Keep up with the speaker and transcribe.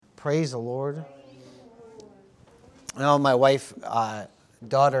Praise the Lord. Well, my wife,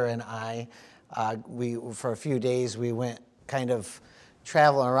 daughter, and I, for a few days, we went kind of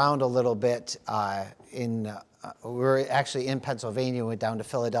traveling around a little bit. We were actually in Pennsylvania, went down to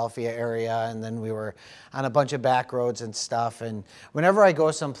Philadelphia area, and then we were on a bunch of back roads and stuff. And whenever I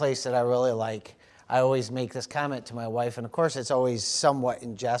go someplace that I really like, I always make this comment to my wife, and of course it's always somewhat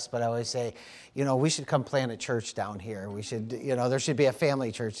in jest, but I always say, we should come plant a church down here. We should, there should be a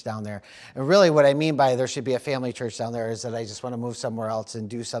family church down there. And really what I mean by there should be a family church down there is that I just want to move somewhere else and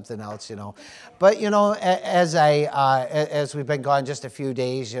do something else, But, as we've been gone just a few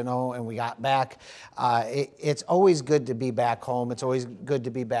days, and we got back, it's always good to be back home. It's always good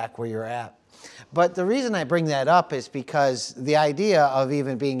to be back where you're at. But the reason I bring that up is because the idea of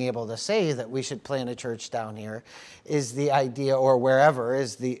even being able to say that we should plant a church down here is the idea, or wherever,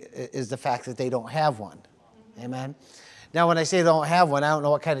 is the fact that they don't have one. Amen? Now, when I say they don't have one, I don't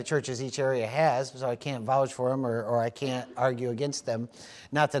know what kind of churches each area has, so I can't vouch for them or I can't argue against them.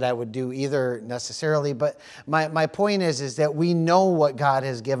 Not that I would do either necessarily, but my point is that we know what God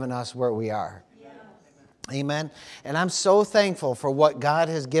has given us where we are. Amen. And I'm so thankful for what God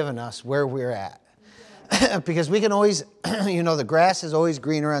has given us where we're at. Because we can always, the grass is always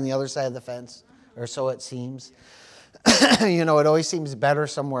greener on the other side of the fence, or so it seems. It always seems better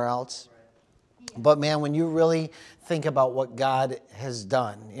somewhere else. But man, when you really think about what God has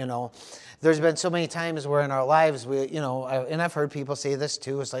done, there's been so many times where in our lives, and I've heard people say this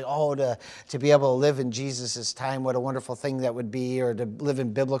too, it's like, to be able to live in Jesus' time, what a wonderful thing that would be, or to live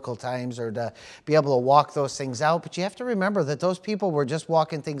in biblical times, or to be able to walk those things out. But you have to remember that those people were just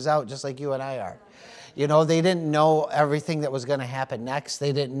walking things out just like you and I are. They didn't know everything that was going to happen next.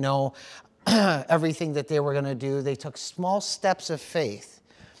 They didn't know everything that they were going to do. They took small steps of faith,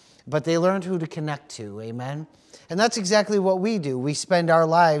 but they learned who to connect to. Amen. And that's exactly what we do. We spend our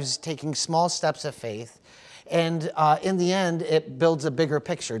lives taking small steps of faith, and in the end, it builds a bigger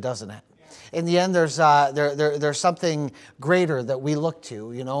picture, doesn't it? In the end, there's something greater that we look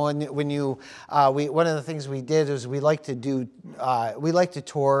to, And one of the things we did is we like to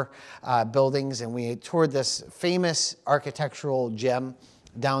tour buildings, and we toured this famous architectural gem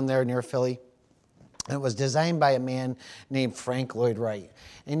down there near Philly. And it was designed by a man named Frank Lloyd Wright.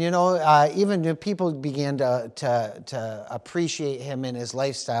 And even people began to appreciate him in his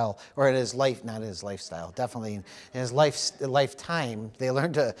lifestyle, or in his life, not his lifestyle, definitely in his lifetime. They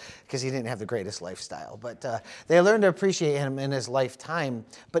learned to, because he didn't have the greatest lifestyle, but they learned to appreciate him in his lifetime.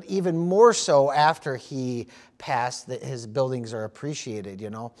 But even more so after he passed, that his buildings are appreciated,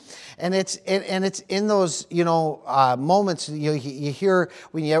 And it's in those moments you hear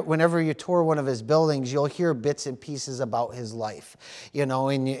whenever you tour one of his buildings, you'll hear bits and pieces about his life,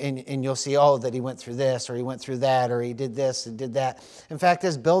 and you'll see, that he went through this, or he went through that, or he did this and did that. In fact,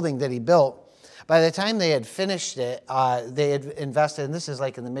 this building that he built, by the time they had finished it, they had invested, and this is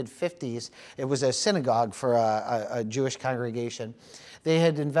like in the mid-50s, it was a synagogue for a Jewish congregation. They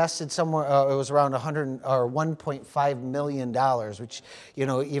had invested somewhere, it was around $1.5 million, which,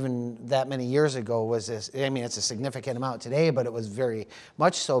 even that many years ago it's a significant amount today, but it was very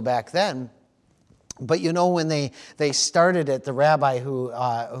much so back then. But when they started it, the rabbi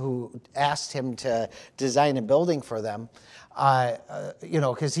who asked him to design a building for them,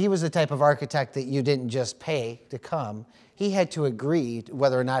 because he was the type of architect that you didn't just pay to come, he had to agree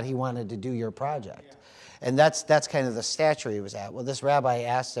whether or not he wanted to do your project. And that's kind of the stature he was at. Well, this rabbi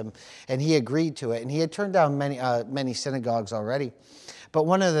asked him, and he agreed to it. And he had turned down many synagogues already. But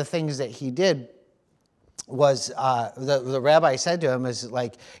one of the things that he did was the rabbi said to him is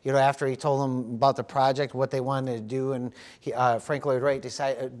like, after he told him about the project, what they wanted to do, and Frank Lloyd Wright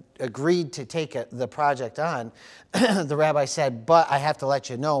agreed to take the project on, the rabbi said, but I have to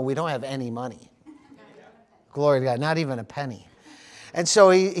let you know, we don't have any money. Glory to God, not even a penny. And so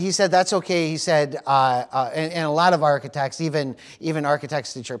he said, that's okay. He said, and a lot of architects, even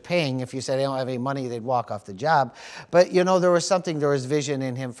architects that you're paying, if you said they don't have any money, they'd walk off the job. But, there was vision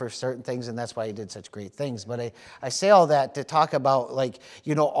in him for certain things, and that's why he did such great things. But I say all that to talk about,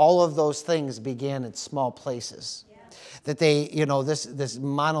 all of those things began in small places. That they, this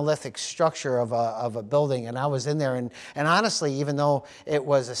monolithic structure of a building, and I was in there, and honestly, even though it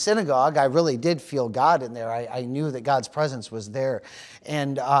was a synagogue, I really did feel God in there. I knew that God's presence was there,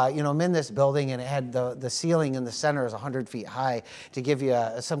 and I'm in this building, and it had the ceiling in the center is 100 feet high. To give you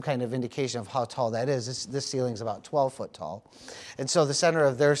some kind of indication of how tall that is, this ceiling is about 12 foot tall, and so the center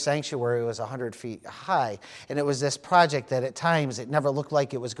of their sanctuary was 100 feet high, and it was this project that at times it never looked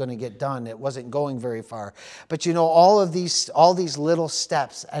like it was going to get done. It wasn't going very far, but all of these little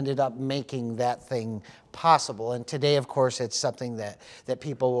steps ended up making that thing possible. And today, of course, it's something that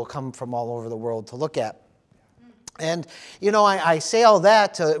people will come from all over the world to look at. And, I say all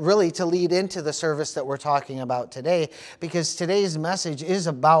that to lead into the service that we're talking about today, because today's message is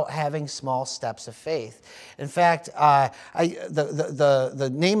about having small steps of faith. In fact,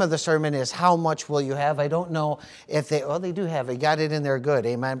 the name of the sermon is How Much Will You Have? I don't know if they do have it. Got it in there good,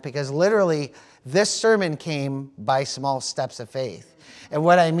 amen? Because literally, this sermon came by small steps of faith. And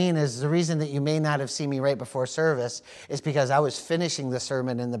what I mean is the reason that you may not have seen me right before service is because I was finishing the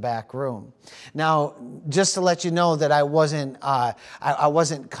sermon in the back room. Now, just to let you know that I wasn't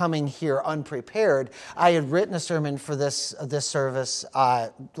coming here unprepared. I had written a sermon for this service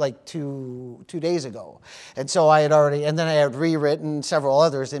like two days ago, and so and then I had rewritten several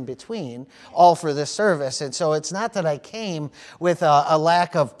others in between, all for this service. And so it's not that I came with a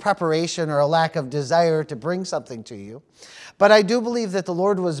lack of preparation or a lack of desire to bring something to you. But I do believe that the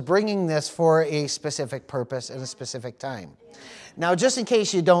Lord was bringing this for a specific purpose and a specific time. Now, just in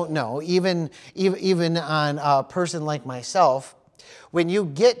case you don't know, even on a person like myself, when you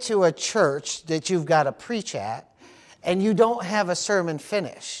get to a church that you've got to preach at and you don't have a sermon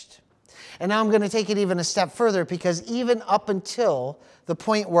finished. And now I'm going to take it even a step further, because even up until the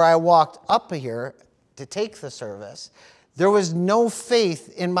point where I walked up here to take the service, there was no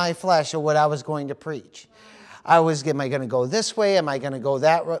faith in my flesh of what I was going to preach. Am I going to go this way? Am I going to go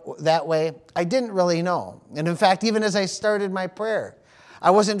that way? I didn't really know. And in fact, even as I started my prayer, I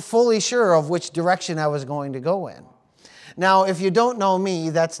wasn't fully sure of which direction I was going to go in. Now, if you don't know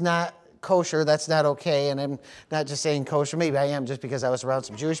me, that's not kosher. That's not okay. And I'm not just saying kosher. Maybe I am just because I was around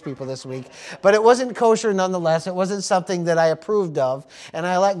some Jewish people this week. But it wasn't kosher nonetheless. It wasn't something that I approved of. And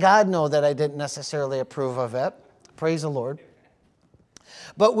I let God know that I didn't necessarily approve of it. Praise the Lord.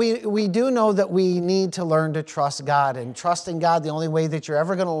 But we do know that we need to learn to trust God. And trust in God, the only way that you're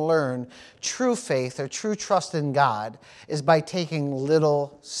ever going to learn true faith or true trust in God is by taking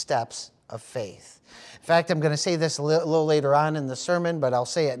little steps of faith. In fact, I'm going to say this a little later on in the sermon, but I'll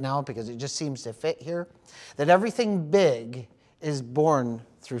say it now because it just seems to fit here, that everything big is born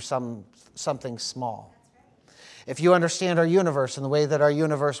through something small. If you understand our universe and the way that our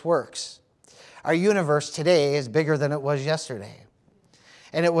universe works, our universe today is bigger than it was yesterday.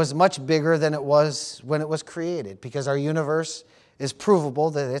 And it was much bigger than it was when it was created, because our universe is provable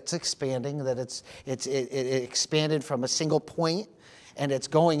that it's expanding, that it expanded from a single point, and it's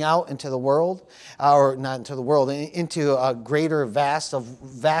going out into the world, or not into the world, into a greater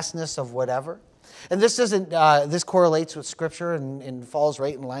vastness of whatever. And this this correlates with Scripture and falls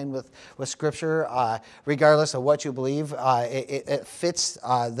right in line with Scripture, regardless of what you believe. It fits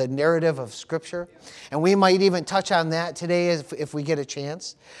the narrative of Scripture. And we might even touch on that today if we get a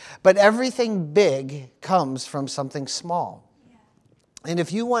chance. But everything big comes from something small. And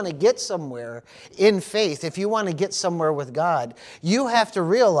if you want to get somewhere in faith, if you want to get somewhere with God, you have to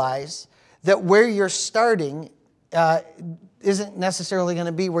realize that where you're starting isn't necessarily going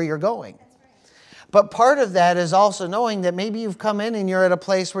to be where you're going. But part of that is also knowing that maybe you've come in and you're at a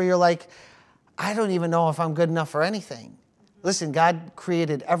place where you're like, I don't even know if I'm good enough for anything. Listen, God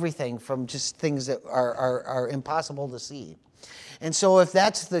created everything from just things that are impossible to see. And so if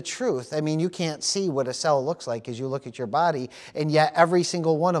that's the truth, I mean, you can't see what a cell looks like as you look at your body, and yet every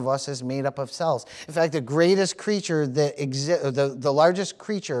single one of us is made up of cells. In fact, the greatest creature that the largest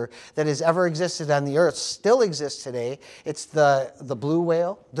creature that has ever existed on the earth still exists today. It's the blue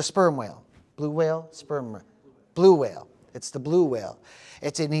whale, the sperm whale. Blue whale, sperm whale. Blue whale. It's the blue whale.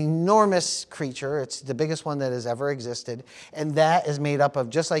 It's an enormous creature. It's the biggest one that has ever existed. And that is made up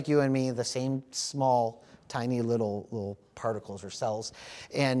of, just like you and me, the same small, tiny little particles or cells.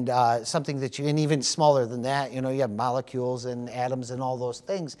 And something that and even smaller than that, you have molecules and atoms and all those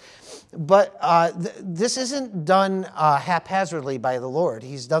things. But this isn't done haphazardly by the Lord.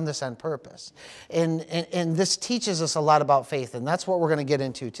 He's done this on purpose. And this teaches us a lot about faith. And that's what we're going to get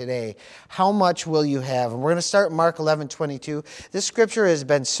into today. How much will you have? And we're going to start Mark 11:22. This scripture has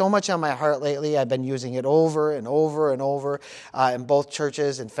been so much on my heart lately. I've been using it over and over and over in both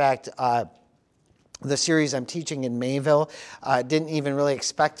churches. In fact, the series I'm teaching in Mayville, didn't even really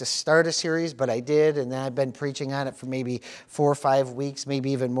expect to start a series, but I did, and then I've been preaching on it for maybe 4 or 5 weeks, maybe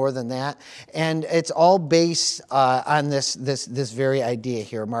even more than that. And it's all based on this very idea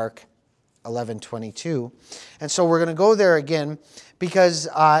here, Mark 11:22. And so we're going to go there again because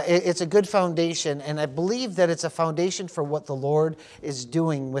it's a good foundation, and I believe that it's a foundation for what the Lord is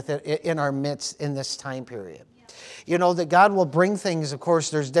doing with it in our midst in this time period. You know, that God will bring things, of course,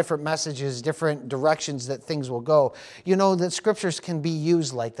 there's different messages, different directions that things will go. You know, that scriptures can be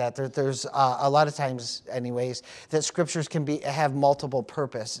used like that. There's a lot of times, anyways, that scriptures can have multiple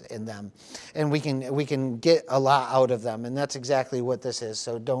purpose in them. And we can get a lot out of them. And that's exactly what this is.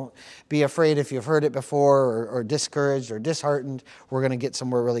 So don't be afraid if you've heard it before or discouraged or disheartened. We're going to get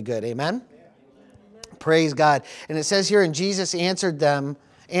somewhere really good. Amen? Praise God. And it says here, and Jesus answered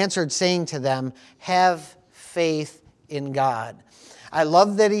saying to them, have faith in God. I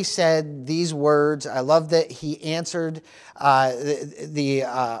love that he said these words. I love that he answered the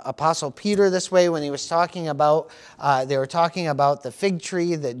Apostle Peter this way when he was talking about, they were talking about the fig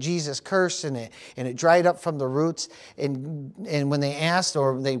tree that Jesus cursed and it dried up from the roots. And when they asked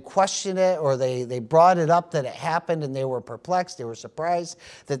or they questioned it or they brought it up that it happened and they were perplexed, they were surprised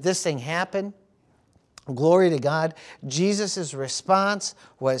that this thing happened. Glory to God. Jesus' response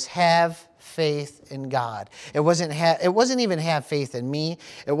was have faith in God. It wasn't even have faith in me.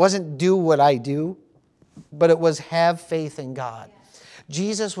 It wasn't do what I do, but it was have faith in God.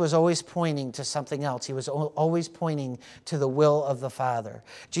 Jesus was always pointing to something else. He was always pointing to the will of the Father.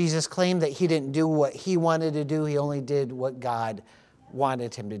 Jesus claimed that he didn't do what he wanted to do. He only did what God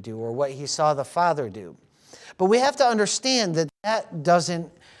wanted him to do or what he saw the Father do. But we have to understand that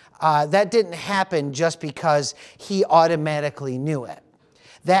that didn't happen just because he automatically knew it.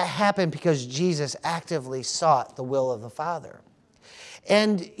 That happened because Jesus actively sought the will of the Father.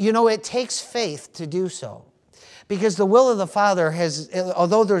 And, you know, it takes faith to do so. Because the will of the Father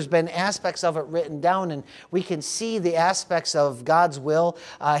although there's been aspects of it written down, and we can see the aspects of God's will,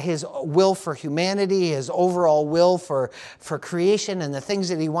 his will for humanity, his overall will for creation and the things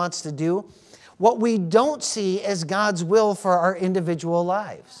that he wants to do, what we don't see is God's will for our individual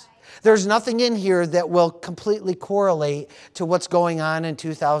lives. There's nothing in here that will completely correlate to what's going on in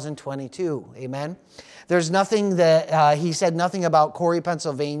 2022. Amen? There's nothing that, he said nothing about Corey,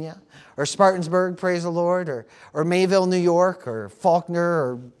 Pennsylvania, or Spartansburg, praise the Lord, or Mayville, New York, or Faulkner,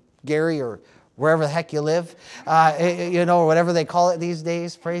 or Gary, or wherever the heck you live, you know, or whatever they call it these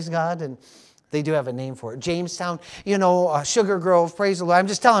days, praise God. And they do have a name for it. Jamestown, you know, Sugar Grove, praise the Lord. I'm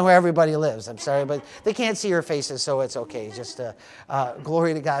just telling where everybody lives. I'm sorry, but they can't see your faces, so it's okay. Just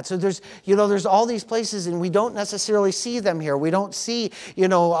glory to God. So there's all these places, and we don't necessarily see them here. We don't see,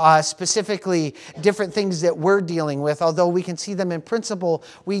 specifically different things that we're dealing with. Although we can see them in principle,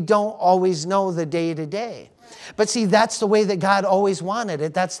 we don't always know the day-to-day. But see, that's the way that God always wanted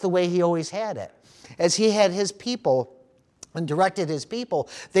it. That's the way he always had it. As he had his people and directed his people,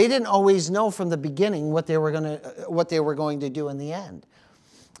 they didn't always know from the beginning what they were going to do in the end.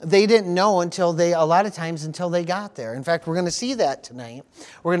 They didn't know until they got there. In fact, we're going to see that tonight.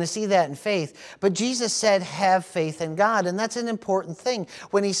 We're going to see that in faith. But Jesus said, have faith in God. And that's an important thing.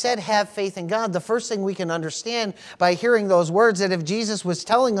 When he said, have faith in God, the first thing we can understand by hearing those words, that if Jesus was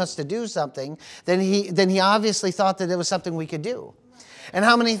telling us to do something, then he obviously thought that it was something we could do. And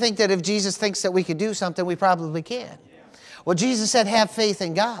how many think that if Jesus thinks that we could do something, we probably can? Well, Jesus said, have faith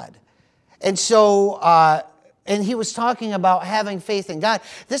in God. And so, and he was talking about having faith in God.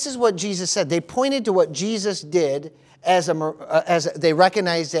 This is what Jesus said. They pointed to what Jesus did as they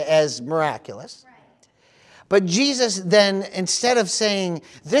recognized it as miraculous. Right. But Jesus then, instead of saying,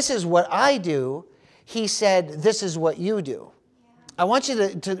 this is what I do, he said, this is what you do. Yeah. I want you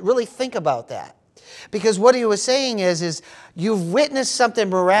to really think about that. Because what he was saying is you've witnessed something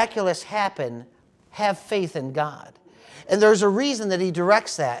miraculous happen, have faith in God. And there's a reason that he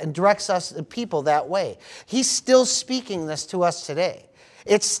directs that and directs us people that way. He's still speaking this to us today.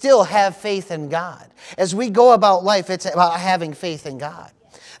 It's still have faith in God. As we go about life, it's about having faith in God.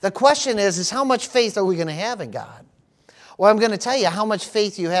 The question is how much faith are we going to have in God? Well, I'm going to tell you how much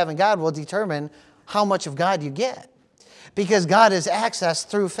faith you have in God will determine how much of God you get. Because God is accessed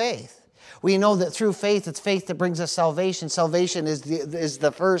through faith. We know that through faith, it's faith that brings us salvation. Salvation is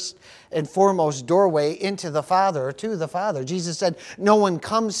the first and foremost doorway into the Father, or to the Father. Jesus said, no one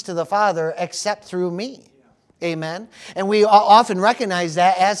comes to the Father except through me. Amen. And we often recognize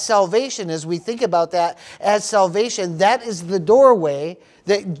that as salvation. As we think about that as salvation, that is the doorway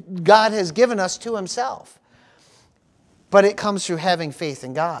that God has given us to himself. But it comes through having faith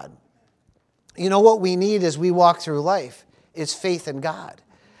in God. You know what we need as we walk through life is faith in God.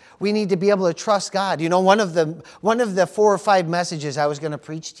 We need to be able to trust God. You know, one of the 4 or 5 messages I was going to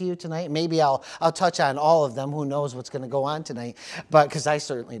preach to you tonight, maybe I'll touch on all of them. Who knows what's going to go on tonight, but because I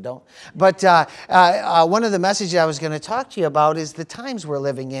certainly don't. But one of the messages I was going to talk to you about is the times we're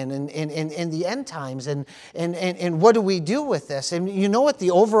living in the end times, and what do we do with this? And you know what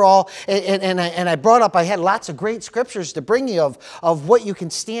the overall, and I brought up, I had lots of great scriptures to bring you of what you can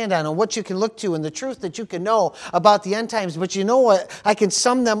stand on and what you can look to and the truth that you can know about the end times. But you know what? I can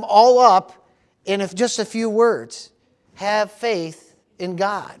sum them all up in just a few words. Have faith in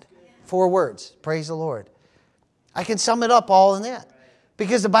God. 4 words. Praise the Lord. I can sum it up all in that.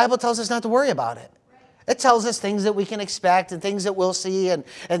 Because the Bible tells us not to worry about it. It tells us things that we can expect and things that we'll see, and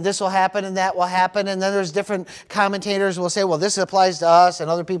this will happen and that will happen. And then there's different commentators will say, well, this applies to us. And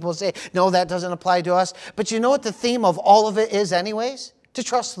other people will say, no, that doesn't apply to us. But you know what the theme of all of it is anyways? To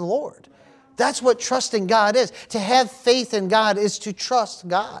trust the Lord. That's what trusting God is. To have faith in God is to trust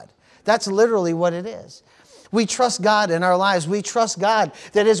God. That's literally what it is. We trust God in our lives. We trust God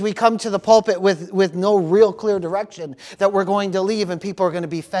that as we come to the pulpit with no real clear direction, that we're going to leave and people are going to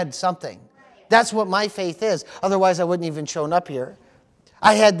be fed something. That's what my faith is. Otherwise, I wouldn't even shown up here.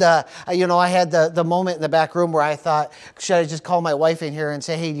 I had the moment in the back room where I thought, should I just call my wife in here and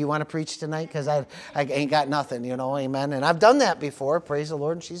say, hey, do you want to preach tonight? Because I ain't got nothing, amen. And I've done that before, praise the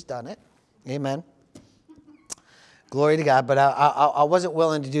Lord, and she's done it. Amen. Glory to God. But I wasn't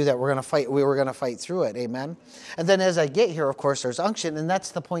willing to do that. We were going to fight through it. Amen. And then as I get here, of course, there's unction. And that's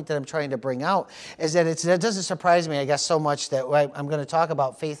the point that I'm trying to bring out, is that it doesn't surprise me, I guess, so much that I'm going to talk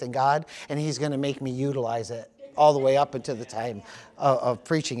about faith in God, and He's going to make me utilize it all the way up into the time of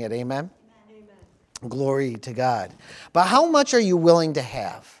preaching it. Amen. Amen. Glory to God. But how much are you willing to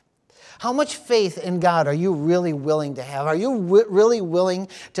have? How much faith in God are you really willing to have? Are you really willing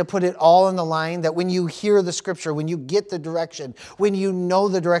to put it all on the line, that when you hear the scripture, when you get the direction, when you know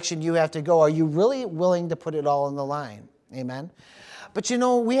the direction you have to go, are you really willing to put it all on the line? Amen? But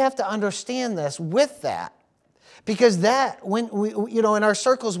we have to understand this with that. Because when in our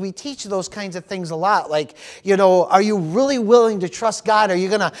circles, we teach those kinds of things a lot. Like, are you really willing to trust God? Are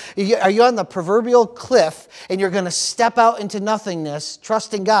you on the proverbial cliff and you're going to step out into nothingness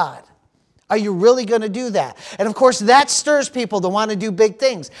trusting God? Are you really going to do that? And of course, that stirs people to want to do big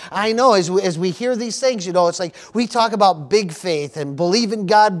things. I know as we hear these things, it's like we talk about big faith and believing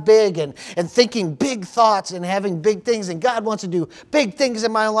God big and thinking big thoughts and having big things. And God wants to do big things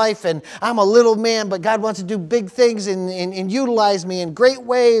in my life. And I'm a little man, but God wants to do big things and utilize me in great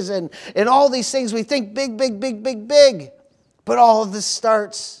ways. And all these things, we think big, big, big, big, big. But all of this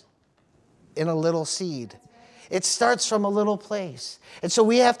starts in a little seed. It starts from a little place. And so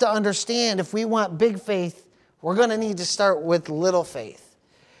we have to understand, if we want big faith, we're going to need to start with little faith.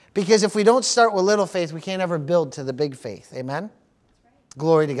 Because if we don't start with little faith, we can't ever build to the big faith. Amen?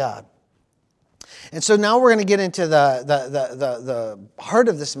 Glory to God. And so now we're going to get into the heart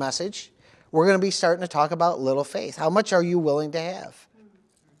of this message. We're going to be starting to talk about little faith. How much are you willing to have?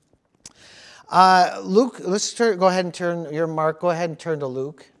 Luke, go ahead and turn to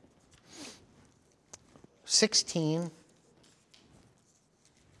Luke 16,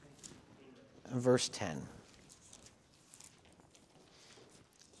 verse 10.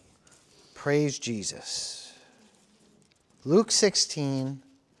 Praise Jesus. Luke 16,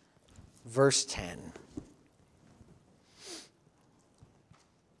 verse 10.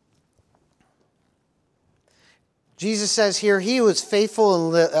 Jesus says here, he who is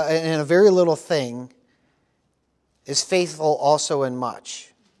faithful in a very little thing is faithful also in much.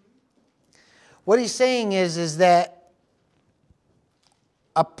 What he's saying is that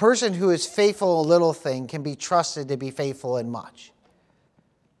a person who is faithful in a little thing can be trusted to be faithful in much.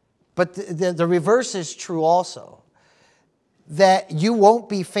 But the reverse is true also. That you won't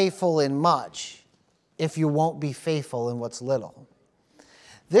be faithful in much if you won't be faithful in what's little.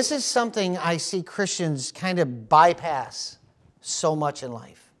 This is something I see Christians kind of bypass so much in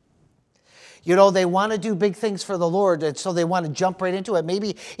life. They want to do big things for the Lord, and so they want to jump right into it.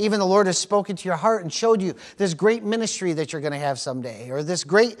 Maybe even the Lord has spoken to your heart and showed you this great ministry that you're going to have someday, or this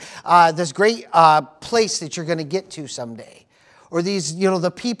great place that you're going to get to someday, or these, the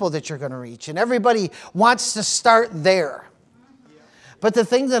people that you're going to reach. And everybody wants to start there. But the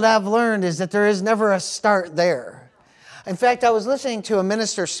thing that I've learned is that there is never a start there. In fact, I was listening to a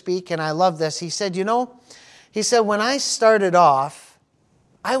minister speak, and I love this. He said, when I started off,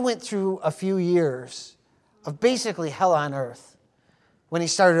 I went through a few years of basically hell on earth. when he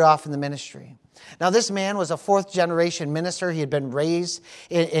started off in the ministry. Now, this man was a fourth-generation minister. He had been raised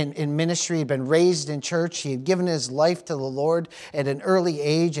in ministry. He had been raised in church. He had given his life to the Lord at an early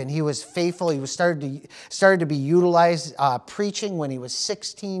age, and he was faithful. He was started to be utilized preaching when he was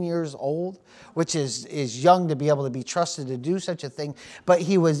 16 years old, which is young to be able to be trusted to do such a thing, but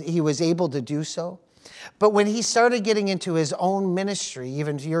he was able to do so. But when he started getting into his own ministry,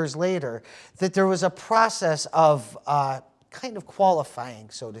 even years later, that there was a process of kind of qualifying,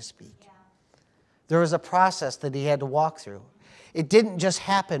 so to speak. There was a process that he had to walk through. It didn't just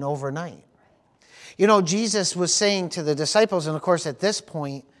happen overnight. You know, Jesus was saying to the disciples, and of course at this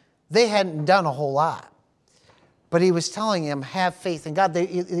point, they hadn't done a whole lot. But he was telling them, have faith in God.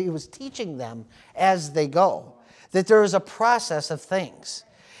 He was teaching them as they go, that there is a process of things.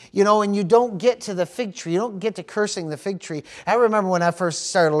 You know, and you don't get to the fig tree. You don't get to cursing the fig tree. I remember when I first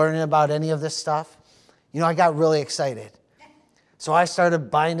started learning about any of this stuff, you know, I got really excited. So I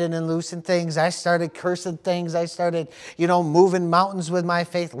started binding and loosing things. I started cursing things. I started, you know, moving mountains with my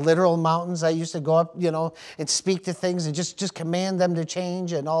faith, literal mountains. I used to go up, you know, and speak to things and just command them to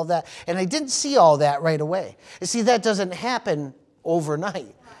change and all that. And I didn't see all that right away. You see, that doesn't happen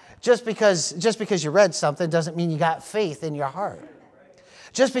overnight. Just because you read something doesn't mean you got faith in your heart.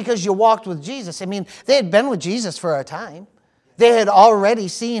 Just because you walked with Jesus. I mean, they had been with Jesus for a time. They had already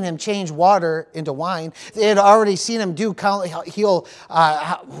seen him change water into wine. They had already seen him heal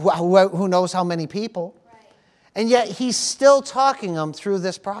who knows how many people. And yet he's still talking them through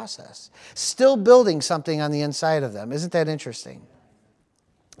this process. Still building something on the inside of them. Isn't that interesting?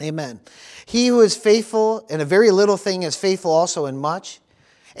 Amen. He who is faithful in a very little thing is faithful also in much.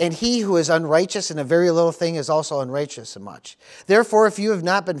 And he who is unrighteous in a very little thing is also unrighteous in much. Therefore, if you have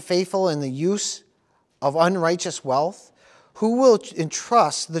not been faithful in the use of unrighteous wealth, who will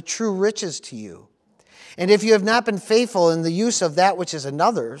entrust the true riches to you? And if you have not been faithful in the use of that which is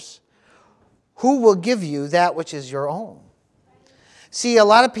another's, who will give you that which is your own? See, a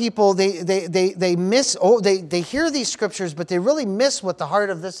lot of people, they hear these scriptures, but they really miss what the heart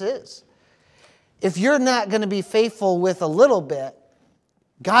of this is. If you're not going to be faithful with a little bit,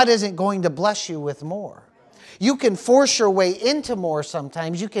 God isn't going to bless you with more. You can force your way into more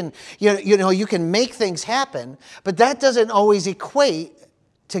sometimes. You can make things happen, but that doesn't always equate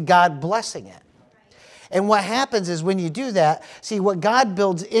to God blessing it. And what happens is when you do that, see, what God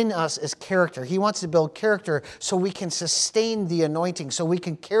builds in us is character. He wants to build character so we can sustain the anointing, so we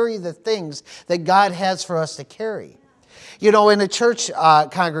can carry the things that God has for us to carry. You know, in a church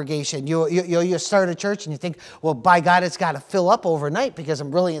congregation, you start a church and you think, well, by God, it's got to fill up overnight because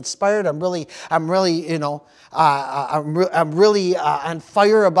I'm really inspired. I'm really on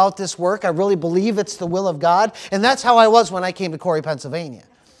fire about this work. I really believe it's the will of God. And that's how I was when I came to Corey, Pennsylvania.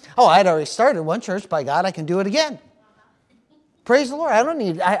 Oh, I'd already started one church. By God, I can do it again. Praise the Lord.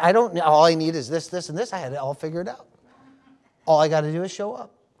 All I need is this, and this. I had it all figured out. All I got to do is show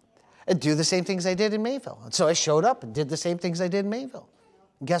up. And do the same things I did in Mayville. And so I showed up and did the same things I did in Mayville.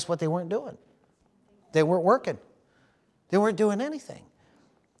 And guess what they weren't doing? They weren't working. They weren't doing anything.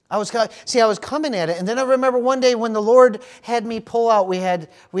 I was coming at it. And then I remember one day when the Lord had me pull out,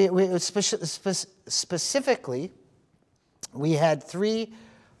 specifically, we had three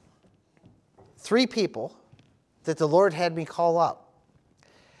people that the Lord had me call up.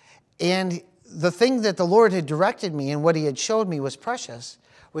 And the thing that the Lord had directed me and what he had showed me was precious,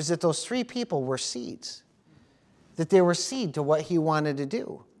 was that those three people were seeds. That they were seed to what he wanted to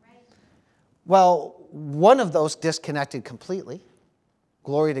do. Right. Well, one of those disconnected completely.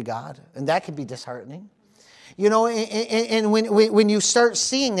 Glory to God. And that could be disheartening. You know, and when you start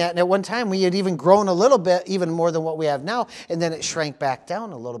seeing that, and at one time we had even grown a little bit, even more than what we have now, and then it shrank back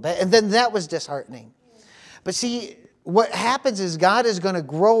down a little bit, and then that was disheartening. But see, what happens is God is going to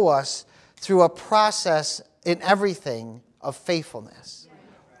grow us through a process in everything of faithfulness.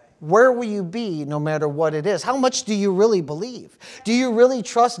 Where will you be no matter what it is? How much do you really believe? Do you really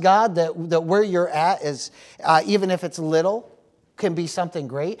trust God that where you're at is, even if it's little, can be something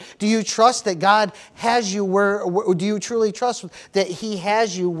great? Do you trust that God has you do you truly trust that he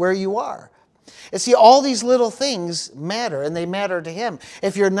has you where you are? And see, all these little things matter, and they matter to him.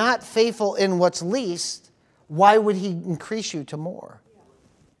 If you're not faithful in what's least, why would he increase you to more?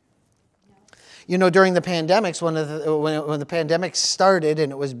 You know, during the pandemics, when the pandemic started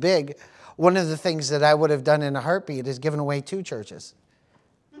and it was big, one of the things that I would have done in a heartbeat is given away 2 churches.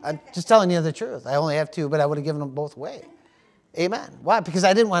 I'm just telling you the truth. I only have 2, but I would have given them both away. Amen. Why? Because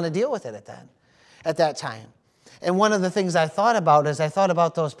I didn't want to deal with it at that time. And one of the things I thought about is I thought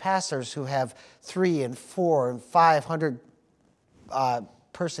about those pastors who have 3 and 4 and 500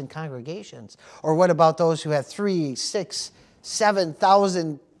 person congregations. Or what about those who have 3, 6,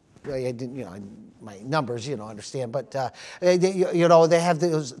 7,000, I didn't, my numbers, understand, but, they have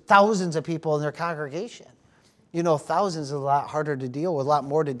those thousands of people in their congregation. Thousands is a lot harder to deal with, a lot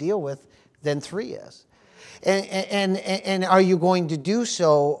more to deal with than 3 is. And are you going to do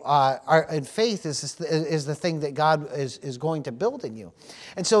so? In faith is the thing that God is going to build in you.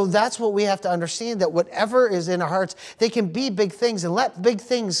 And so that's what we have to understand, that whatever is in our hearts, they can be big things, and let big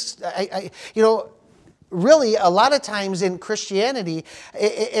things, really, a lot of times in Christianity,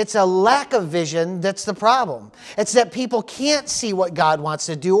 it's a lack of vision that's the problem. It's that people can't see what God wants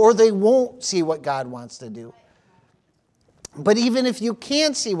to do, or they won't see what God wants to do. But even if you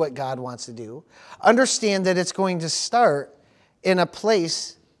can see what God wants to do, understand that it's going to start in a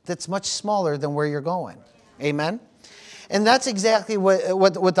place that's much smaller than where you're going. Amen? And that's exactly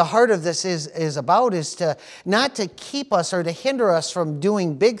what the heart of this is about, is to not to keep us or to hinder us from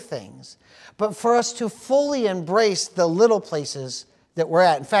doing big things, but for us to fully embrace the little places that we're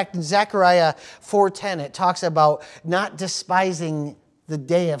at. In fact, in Zechariah 4:10, it talks about not despising the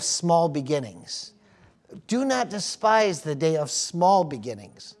day of small beginnings. Do not despise the day of small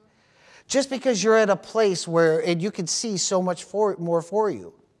beginnings. Just because you're at a place where you can see so much more for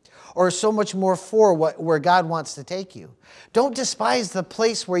you, or so much more for where God wants to take you. Don't despise the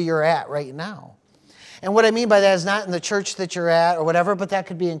place where you're at right now. And what I mean by that is not in the church that you're at or whatever, but that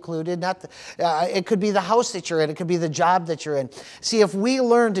could be included. It could be the house that you're in. It could be the job that you're in. See, if we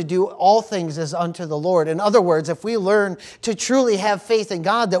learn to do all things as unto the Lord, in other words, if we learn to truly have faith in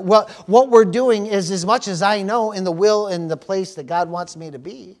God, that what we're doing is as much as I know in the will and the place that God wants me to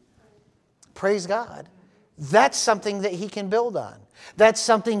be, praise God, that's something that He can build on. That's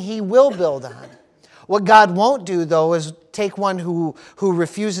something He will build on. What God won't do, though, is take one who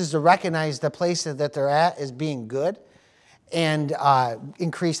refuses to recognize the place that they're at as being good and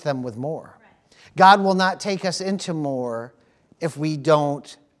increase them with more. God will not take us into more if we're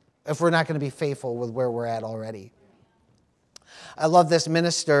not going to be faithful with where we're at already. I love this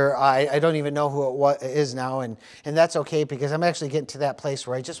minister. I don't even know who it is now, and that's okay, because I'm actually getting to that place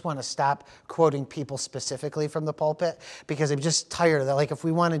where I just want to stop quoting people specifically from the pulpit, because I'm just tired of that. Like, if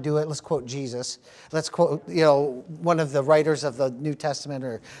we want to do it, let's quote Jesus. Let's quote, one of the writers of the New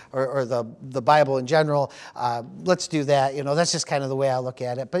Testament or the Bible in general. Let's do that. That's just kind of the way I look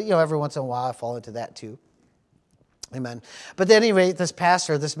at it. But, every once in a while I fall into that too. Amen. But at any rate,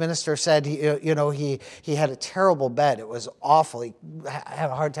 this minister said, he had a terrible bed. It was awful. He had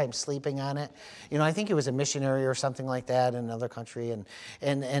a hard time sleeping on it. I think he was a missionary or something like that in another country.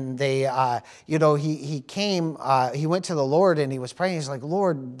 And they, he came, he went to the Lord and he was praying. He's like,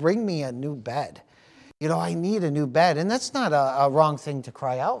 Lord, bring me a new bed. I need a new bed. And that's not a wrong thing to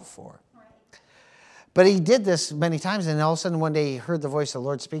cry out for. But he did this many times, and all of a sudden one day he heard the voice of the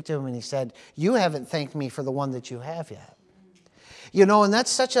Lord speak to him, and he said, you haven't thanked me for the one that you have yet. And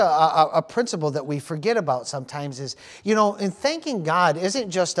that's such a principle that we forget about sometimes is, in thanking God isn't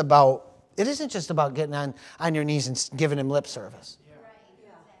just about getting on your knees and giving Him lip service.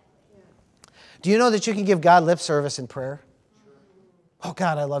 Do you know that you can give God lip service in prayer? Oh,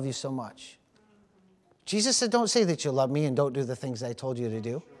 God, I love you so much. Jesus said, don't say that you love me and don't do the things I told you to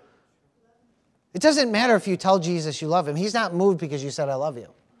do. It doesn't matter if you tell Jesus you love Him. He's not moved because you said, I love you.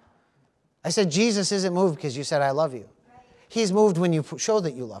 I said, Jesus isn't moved because you said, I love you. He's moved when you show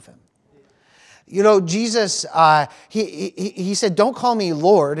that you love Him. Jesus, he said, don't call me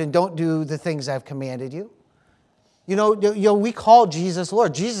Lord and don't do the things I've commanded you. We call Jesus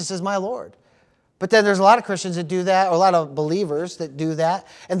Lord. Jesus is my Lord. But then there's a lot of Christians that do that, or a lot of believers that do that,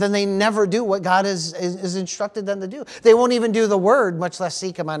 and then they never do what God has instructed them to do. They won't even do the word, much less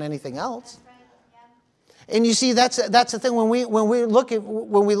seek Him on anything else. And you see, that's the thing. When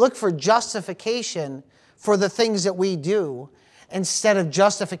we look for justification for the things that we do, instead of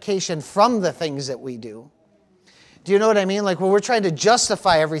justification from the things that we do. Do you know what I mean? Like, when we're trying to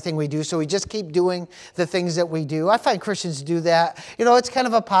justify everything we do, so we just keep doing the things that we do. I find Christians do that. It's kind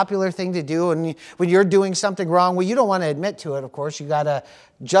of a popular thing to do. And when you're doing something wrong, well, you don't want to admit to it, of course. You got to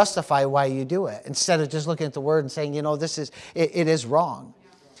justify why you do it, instead of just looking at the word and saying, it is wrong.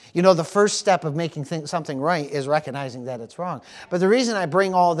 The first step of making something right is recognizing that it's wrong. But the reason I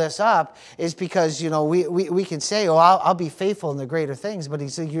bring all this up is because, we can say, oh, I'll be faithful in the greater things, but He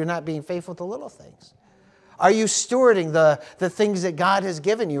said, you're not being faithful to little things. Are you stewarding the things that God has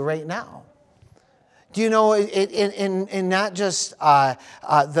given you right now? Do you know, in not just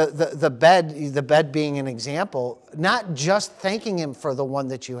the bed being an example, not just thanking Him for the one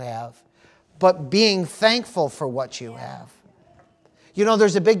that you have, but being thankful for what you have.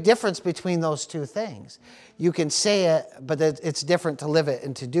 There's a big difference between those two things. You can say it, but it's different to live it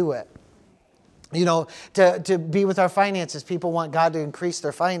and to do it. to be with our finances. People want God to increase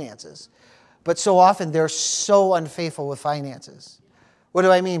their finances. But so often they're so unfaithful with finances. What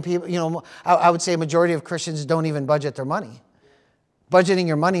do I mean? People, I would say a majority of Christians don't even budget their money. Budgeting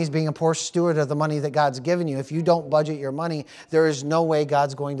your money is being a poor steward of the money that God's given you. If you don't budget your money, there is no way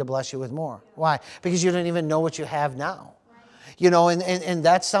God's going to bless you with more. Why? Because you don't even know what you have now. And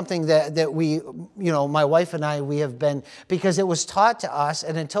that's something that we, my wife and I, we have been, because it was taught to us,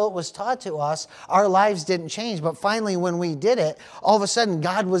 and until it was taught to us, our lives didn't change. But finally, when we did it, all of a sudden,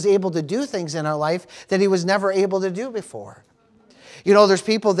 God was able to do things in our life that he was never able to do before. There's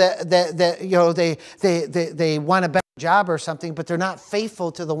people that they want a better job or something, but they're not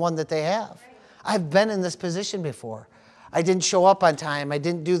faithful to the one that they have. I've been in this position before. I didn't show up on time. I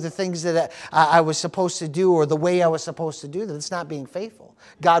didn't do the things that I was supposed to do or the way I was supposed to do them. It's not being faithful.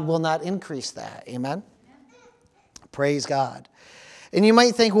 God will not increase that. Amen? Praise God. And you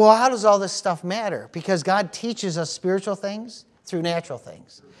might think, well, how does all this stuff matter? Because God teaches us spiritual things through natural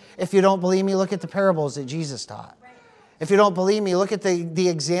things. If you don't believe me, look at the parables that Jesus taught. If you don't believe me, look at the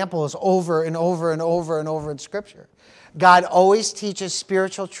examples over and over and over and over in Scripture. God always teaches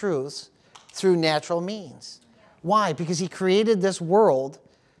spiritual truths through natural means. Why? Because he created this world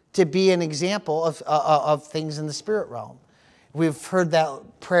to be an example of things in the spirit realm. We've heard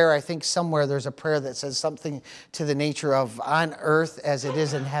that prayer, I think somewhere there's a prayer that says something to the nature of on earth as it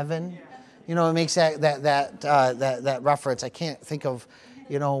is in heaven. It makes that reference. I can't think of,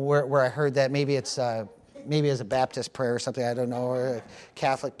 where I heard that. Maybe it's maybe as a Baptist prayer or something, I don't know, or a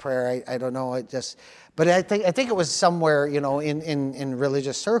Catholic prayer, I don't know. But I think it was somewhere, in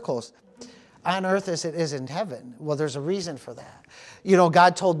religious circles. On earth as it is in heaven. Well, there's a reason for that.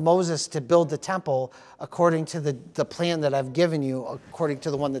 God told Moses to build the temple according to the plan that I've given you, according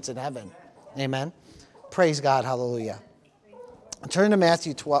to the one that's in heaven. Amen. Praise God. Hallelujah. Turn to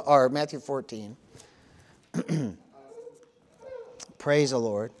Matthew 14. Praise the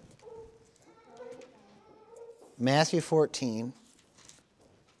Lord. Matthew 14,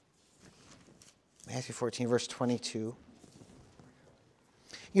 verse 22.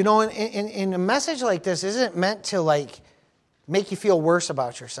 In a message like this isn't meant to make you feel worse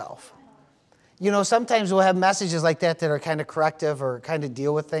about yourself. Sometimes we'll have messages like that are kind of corrective or kind of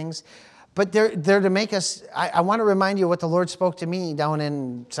deal with things. But they're to make us, I want to remind you what the Lord spoke to me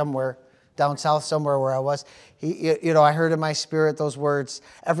down south somewhere where I was. I heard in my spirit those words,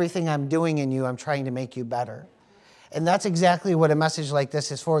 everything I'm doing in you, I'm trying to make you better. And that's exactly what a message like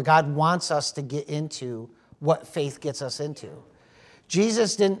this is for. God wants us to get into what faith gets us into.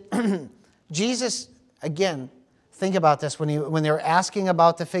 Jesus, again, think about this. When they were asking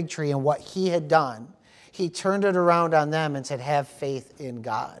about the fig tree and what he had done, he turned it around on them and said, have faith in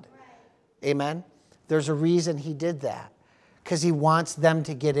God. Amen? There's a reason he did that, because he wants them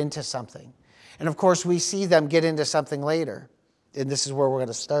to get into something. And of course, we see them get into something later. And this is where we're going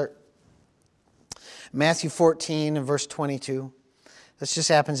to start. Matthew 14 and verse 22. This just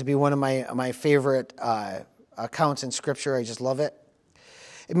happens to be one of my favorite accounts in Scripture. I just love it.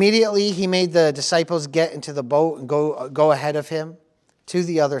 Immediately, he made the disciples get into the boat and go ahead of him to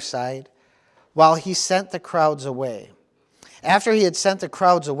the other side, while he sent the crowds away. After he had sent the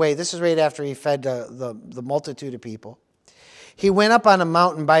crowds away, this is right after he fed the multitude of people, he went up on a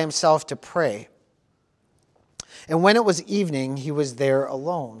mountain by himself to pray. And when it was evening, he was there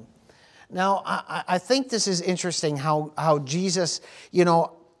alone. Now, I think this is interesting how Jesus,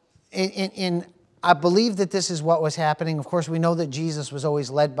 I believe that this is what was happening. Of course, we know that Jesus was always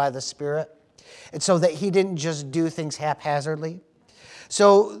led by the Spirit, and so that he didn't just do things haphazardly.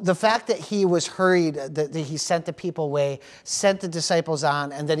 So the fact that he was hurried, that he sent the people away, sent the disciples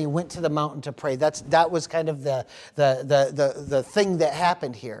on, and then he went to the mountain to pray, that was kind of the thing that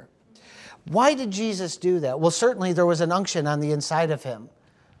happened here. Why did Jesus do that? Well, certainly there was an unction on the inside of him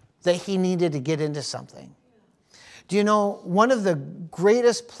that he needed to get into something. Do you know, one of the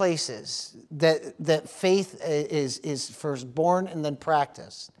greatest places that faith is first born and then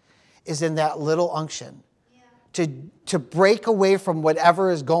practiced is in that little unction. Yeah. To break away from whatever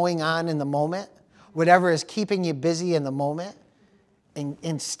is going on in the moment, whatever is keeping you busy in the moment,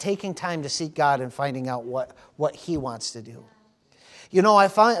 and taking time to seek God and finding out what he wants to do. I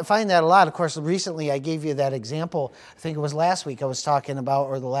find that a lot. Of course, recently I gave you that example. I think it was last week I was talking about,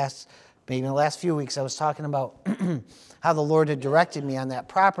 or maybe in the last few weeks I was talking about how the Lord had directed me on that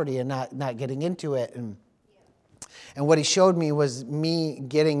property and not getting into it. And what he showed me was me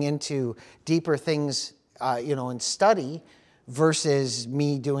getting into deeper things, in study versus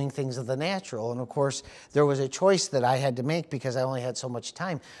me doing things of the natural. And of course, there was a choice that I had to make because I only had so much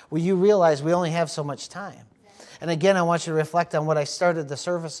time. Well, you realize we only have so much time. And again, I want you to reflect on what I started the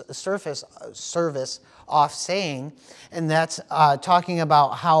service off saying, and that's talking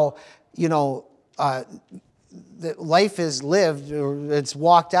about how, the life is lived, or it's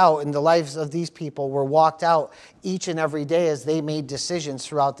walked out, and the lives of these people were walked out each and every day as they made decisions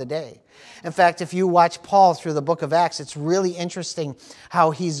throughout the day. In fact, if you watch Paul through the book of Acts, it's really interesting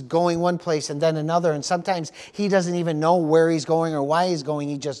how he's going one place and then another, and sometimes he doesn't even know where he's going or why he's going,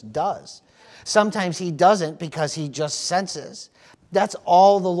 he just does. Sometimes he doesn't because he just senses. That's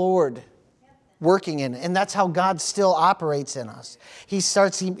all the Lord working in, and that's how God still operates in us. He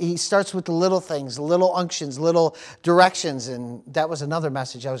starts with the little things, little unctions, little directions, and that was another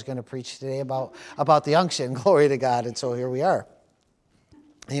message I was going to preach today about the unction. Glory to God. And so here we are.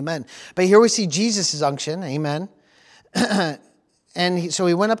 Amen. But here we see Jesus' unction. Amen. So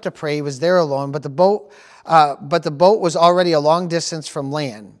he went up to pray. He was there alone, but the boat was already a long distance from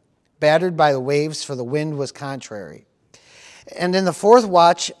land, battered by the waves, for the wind was contrary. And in the fourth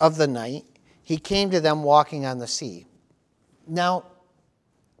watch of the night, he came to them walking on the sea. Now,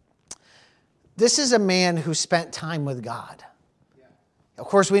 this is a man who spent time with God. Of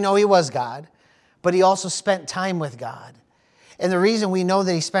course, we know he was God, but he also spent time with God. And the reason we know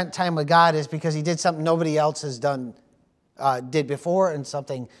that he spent time with God is because he did something nobody else has did before, and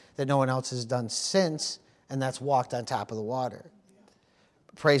something that no one else has done since, and that's walked on top of the water.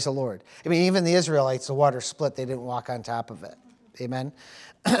 Praise the Lord. I mean, even the Israelites, the water split, they didn't walk on top of it. Amen.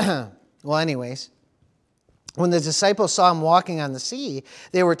 Well, anyways, when the disciples saw him walking on the sea,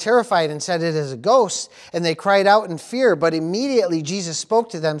 they were terrified and said, "It is a ghost," and they cried out in fear. But immediately Jesus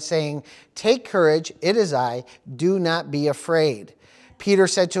spoke to them, saying, "Take courage, it is I, do not be afraid." Peter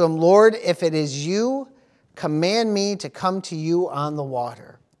said to him, "Lord, if it is you, command me to come to you on the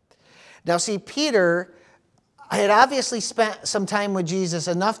water." Now see, Peter had obviously spent some time with Jesus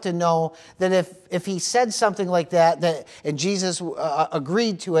enough to know that if he said something like that and Jesus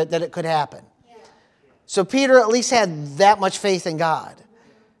agreed to it, that it could happen. Yeah. So Peter at least had that much faith in God.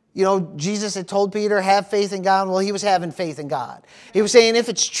 Jesus had told Peter, have faith in God. Well, he was having faith in God. He was saying, if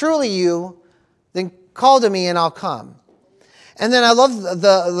it's truly you, then call to me and I'll come. And then I love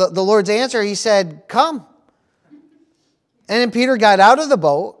the Lord's answer. He said, come. And then Peter got out of the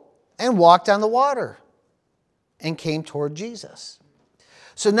boat and walked on the water and came toward Jesus.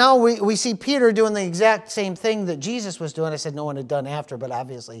 So now we see Peter doing the exact same thing that Jesus was doing. I said no one had done after, but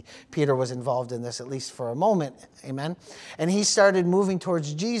obviously Peter was involved in this at least for a moment. Amen. And he started moving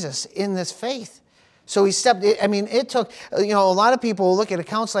towards Jesus in this faith. So he stepped, it took, a lot of people will look at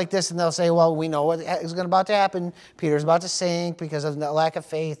accounts like this and they'll say, well, we know what is about to happen. Peter's about to sink because of the lack of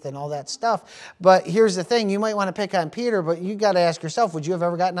faith and all that stuff. But here's the thing, you might want to pick on Peter, but you got to ask yourself, would you have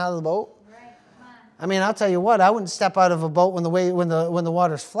ever gotten out of the boat? I'll tell you what, I wouldn't step out of a boat when the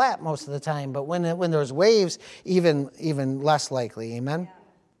water's flat most of the time, but when there's waves, even less likely. Amen?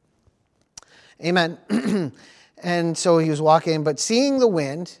 Yeah. Amen. And so he was walking, but seeing the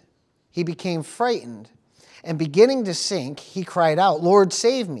wind, he became frightened, and beginning to sink, he cried out, "Lord,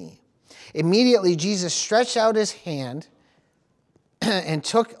 save me." Immediately Jesus stretched out his hand and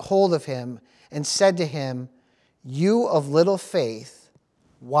took hold of him and said to him, "You of little faith,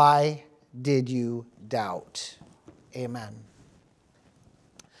 why did you doubt?" Amen.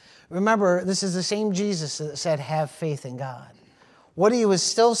 Remember, this is the same Jesus that said, have faith in God. What he was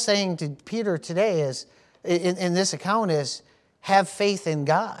still saying to Peter today is, in this account, is have faith in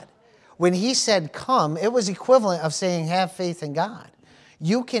God. When he said come, it was equivalent of saying have faith in God.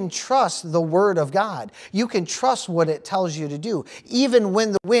 You can trust the word of God. You can trust what it tells you to do, even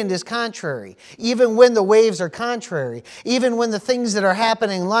when the wind is contrary, even when the waves are contrary, even when the things that are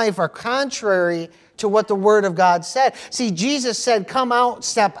happening in life are contrary to what the word of God said. See, Jesus said, come out,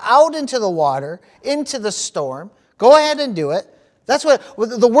 step out into the water, into the storm. Go ahead and do it. That's what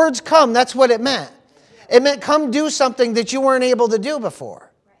the words come, that's what it meant. It meant come do something that you weren't able to do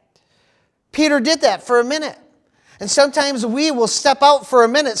before. Peter did that for a minute. And sometimes we will step out for a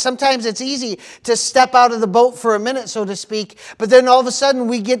minute. Sometimes it's easy to step out of the boat for a minute, so to speak. But then all of a sudden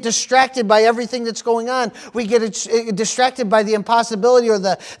we get distracted by everything that's going on. We get distracted by the impossibility or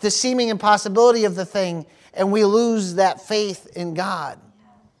the seeming impossibility of the thing. And we lose that faith in God.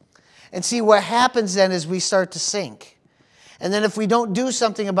 And see, what happens then is we start to sink. And then if we don't do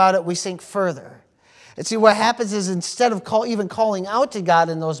something about it, we sink further. And see, what happens is instead of even calling out to God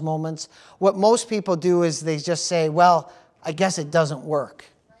in those moments, what most people do is they just say, well, I guess it doesn't work.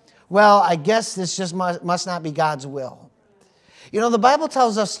 Well, I guess this just must not be God's will. The Bible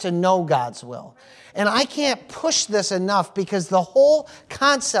tells us to know God's will. And I can't push this enough because the whole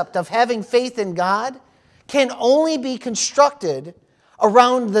concept of having faith in God can only be constructed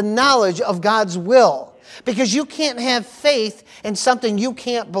around the knowledge of God's will. Because you can't have faith in something you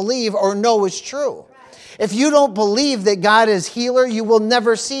can't believe or know is true. If you don't believe that God is healer, you will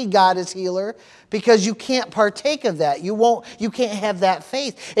never see God as healer because you can't partake of that. You can't have that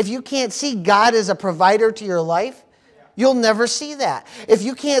faith. If you can't see God as a provider to your life, you'll never see that. If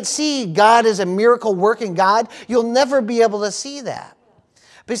you can't see God as a miracle working God, you'll never be able to see that.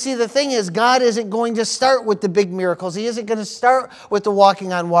 But see, the thing is, God isn't going to start with the big miracles. He isn't going to start with the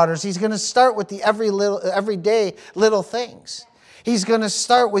walking on waters. He's going to start with the everyday little things. He's going to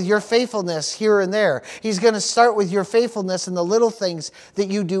start with your faithfulness here and there. He's going to start with your faithfulness in the little things that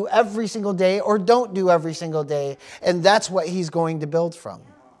you do every single day or don't do every single day. And that's what he's going to build from.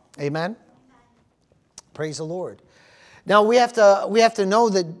 Amen? Praise the Lord. Now we have to know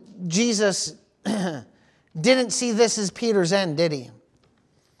that Jesus didn't see this as Peter's end, did he?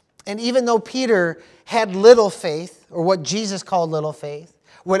 And even though Peter had little faith, or what Jesus called little faith,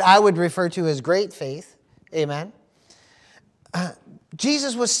 what I would refer to as great faith, amen,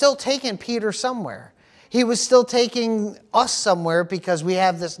 Jesus was still taking Peter somewhere. He was still taking us somewhere because we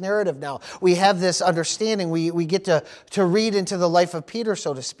have this narrative now. We have this understanding. We get to read into the life of Peter,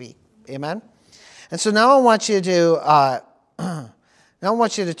 so to speak. Amen? And so now I want you to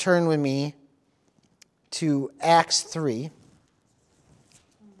turn with me to Acts 3.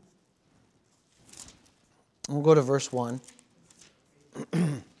 We'll go to verse 1.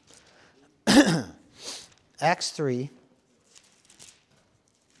 Acts 3.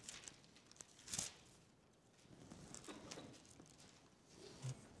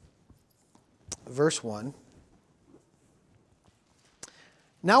 Verse 1.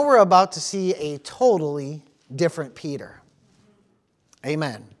 Now we're about to see a totally different Peter.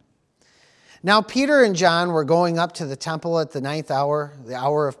 Amen. Now Peter and John were going up to the temple at the 9th hour, the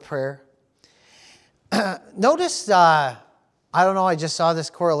hour of prayer. Notice, I don't know, I just saw this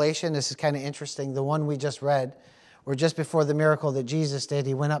correlation. This is kind of interesting. The one we just read, where just before the miracle that Jesus did,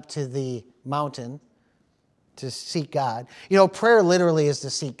 he went up to the mountain to seek God. You know, prayer literally is to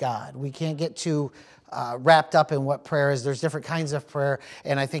seek God. We can't get too wrapped up in what prayer is. There's different kinds of prayer,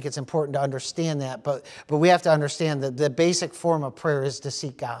 and I think it's important to understand that. But we have to understand that the basic form of prayer is to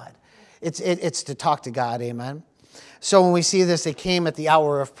seek God. It's to talk to God, amen? So when we see this, they came at the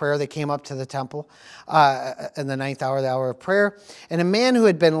hour of prayer. They came up to the temple in the 9th hour, the hour of prayer. And a man who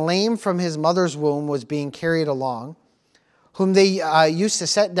had been lame from his mother's womb was being carried along, whom they used to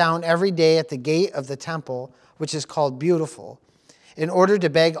set down every day at the gate of the temple, which is called Beautiful, in order to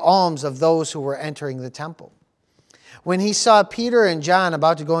beg alms of those who were entering the temple. When he saw Peter and John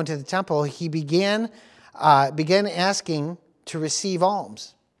about to go into the temple, he began asking to receive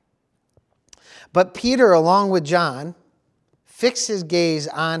alms. But Peter, along with John, fixed his gaze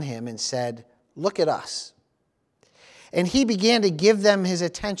on him and said, "Look at us." And he began to give them his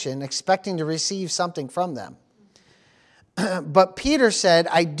attention, expecting to receive something from them. But Peter said,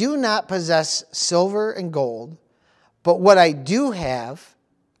 "I do not possess silver and gold, but what I do have,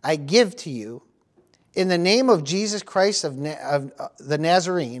 I give to you. In the name of Jesus Christ of the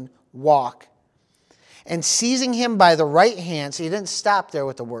Nazarene, walk." And seizing him by the right hand, so he didn't stop there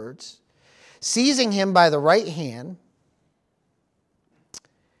with the words, seizing him by the right hand,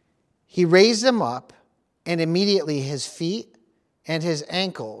 he raised him up, and immediately his feet and his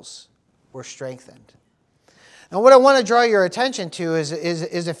ankles were strengthened. Now, what I want to draw your attention to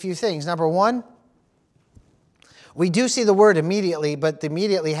is a few things. Number one, we do see the word immediately, but the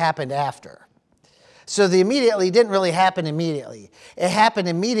immediately happened after. So the immediately didn't really happen immediately. It happened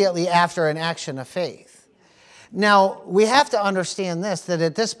immediately after an action of faith. Now, we have to understand this, that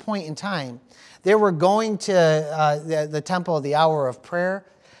at this point in time, they were going to the temple of the hour of prayer,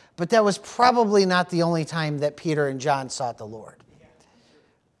 but that was probably not the only time that Peter and John sought the Lord.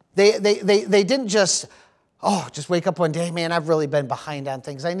 They didn't just wake up one day, man, I've really been behind on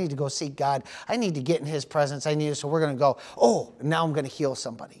things. I need to go seek God. I need to get in his presence. So we're going to go, now I'm going to heal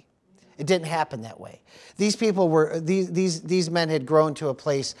somebody. It didn't happen that way. These people these men had grown to a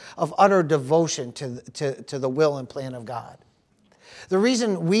place of utter devotion to the will and plan of God. The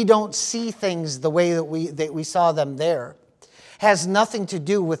reason we don't see things the way that we saw them there has nothing to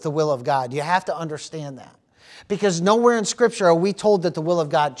do with the will of God. You have to understand that. Because nowhere in Scripture are we told that the will of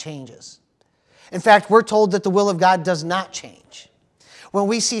God changes. In fact, we're told that the will of God does not change. When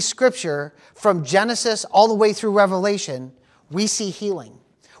we see Scripture from Genesis all the way through Revelation, we see healing.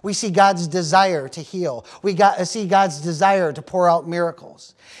 We see God's desire to heal. We see God's desire to pour out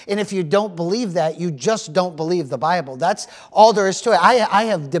miracles. And if you don't believe that, you just don't believe the Bible. That's all there is to it. I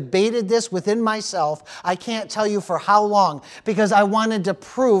have debated this within myself. I can't tell you for how long, because I wanted to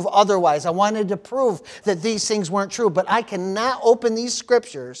prove otherwise. I wanted to prove that these things weren't true. But I cannot open these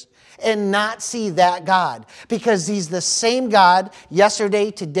scriptures and not see that God, because he's the same God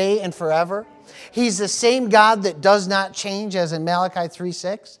yesterday, today, and forever. He's the same God that does not change, as in Malachi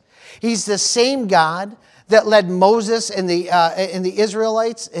 3:6. He's the same God that led Moses and the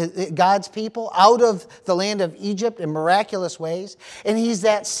Israelites, God's people, out of the land of Egypt in miraculous ways. And he's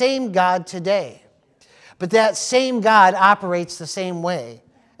that same God today. But that same God operates the same way,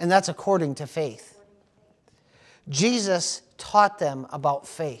 and that's according to faith. Jesus taught them about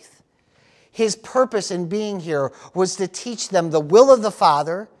faith. His purpose in being here was to teach them the will of the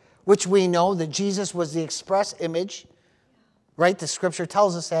Father, which we know that Jesus was the express image, right? The scripture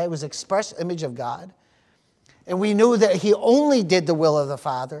tells us that it was the express image of God. And we knew that he only did the will of the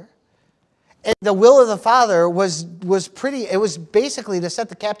Father. And the will of the Father was basically to set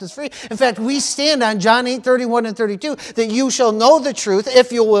the captives free. In fact, we stand on John 8:31 and 32, that you shall know the truth,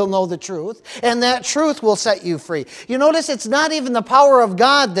 if you will know the truth, and that truth will set you free. You notice it's not even the power of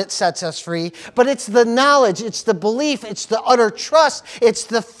God that sets us free, but it's the knowledge, it's the belief, it's the utter trust, it's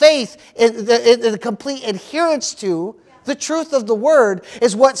the faith, the complete adherence to the truth of the Word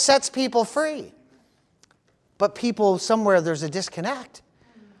is what sets people free. But people, somewhere there's a disconnect.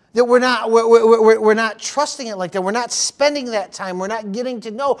 That we're not trusting it like that. We're not spending that time. We're not getting to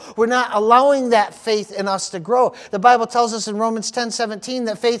know. We're not allowing that faith in us to grow. The Bible tells us in Romans 10:17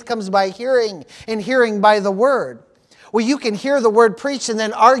 that faith comes by hearing, and hearing by the Word. Well, you can hear the Word preached and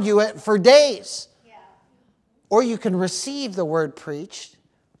then argue it for days. Yeah. Or you can receive the Word preached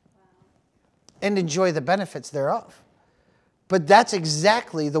and enjoy the benefits thereof. But that's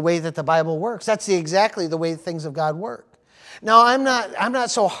exactly the way that the Bible works. That's exactly the way things of God work. Now, I'm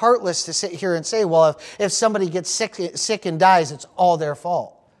not so heartless to sit here and say, well, if somebody gets sick and dies, it's all their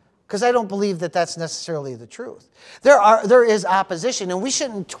fault. Because I don't believe that that's necessarily the truth. There is opposition, and we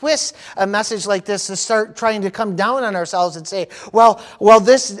shouldn't twist a message like this to start trying to come down on ourselves and say, well,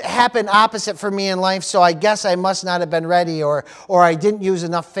 this happened opposite for me in life, so I guess I must not have been ready, or I didn't use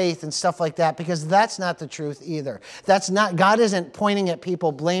enough faith and stuff like that, because that's not the truth either. God isn't pointing at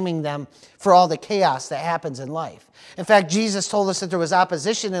people, blaming them for all the chaos that happens in life. In fact, Jesus told us that there was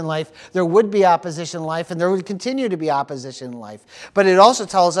opposition in life, there would be opposition in life, and there would continue to be opposition in life. But it also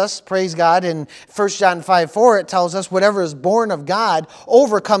tells us, praise God, in 1 John 5:4, it tells us whatever is born of God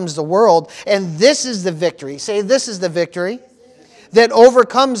overcomes the world, and this is the victory. Say, this is the victory that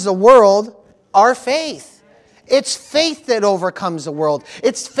overcomes the world, our faith. It's faith that overcomes the world.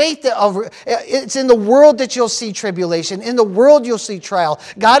 It's faith it's in the world that you'll see tribulation. In the world you'll see trial.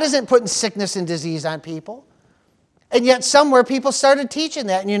 God isn't putting sickness and disease on people. And yet somewhere people started teaching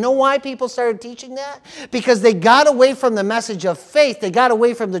that. And you know why people started teaching that? Because they got away from the message of faith. They got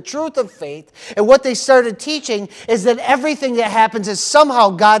away from the truth of faith. And what they started teaching is that everything that happens is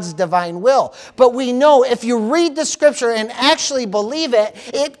somehow God's divine will. But we know if you read the scripture and actually believe it,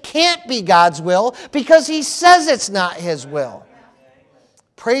 it can't be God's will because he says it's not his will.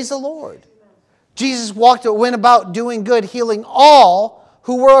 Praise the Lord. Jesus went about doing good, healing all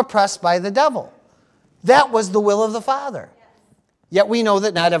who were oppressed by the devil. That was the will of the Father. Yet we know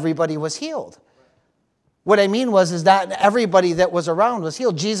that not everybody was healed. What I mean is not everybody that was around was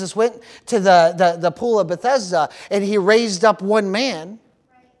healed. Jesus went to the pool of Bethesda and he raised up one man.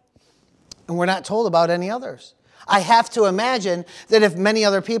 And we're not told about any others. I have to imagine that if many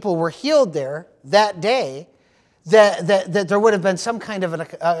other people were healed there that day, that there would have been some kind of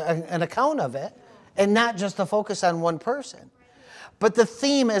an account of it and not just a focus on one person. But the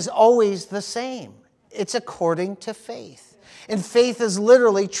theme is always the same. It's according to faith. And faith is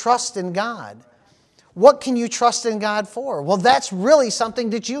literally trust in God. What can you trust in God for? Well, that's really something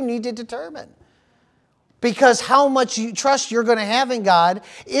that you need to determine. Because how much trust you're going to have in God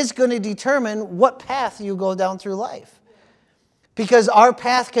is going to determine what path you go down through life. Because our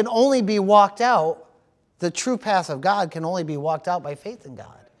path can only be walked out, the true path of God can only be walked out by faith in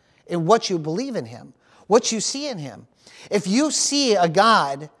God. In what you believe in him, what you see in him. If you see a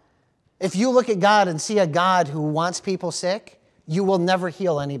God, if you look at God and see a God who wants people sick, you will never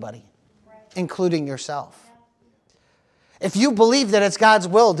heal anybody, including yourself. If you believe that it's God's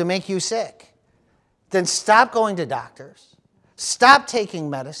will to make you sick, then stop going to doctors. Stop taking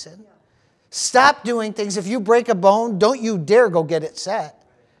medicine. Stop doing things. If you break a bone, don't you dare go get it set.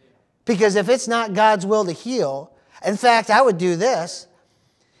 Because if it's not God's will to heal, in fact, I would do this.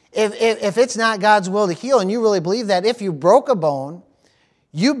 If it's not God's will to heal and you really believe that, if you broke a bone,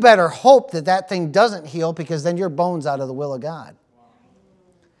 you better hope that that thing doesn't heal, because then your bone's out of the will of God.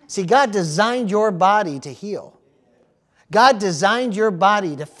 See, God designed your body to heal. God designed your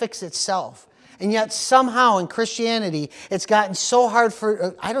body to fix itself. And yet somehow in Christianity, it's gotten so hard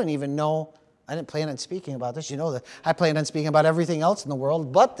for, I don't even know, I didn't plan on speaking about this. You know that I planned on speaking about everything else in the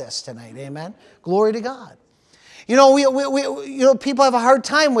world but this tonight. Amen. Glory to God. You know, people have a hard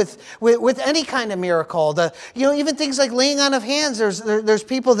time with any kind of miracle. Even things like laying on of hands. There's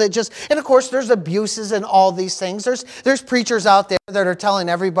people that just, and of course there's abuses and all these things. There's preachers out there that are telling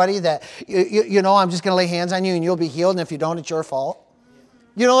everybody that I'm just going to lay hands on you and you'll be healed, and if you don't, it's your fault.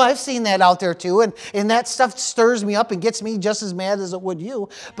 I've seen that out there too, and that stuff stirs me up and gets me just as mad as it would you.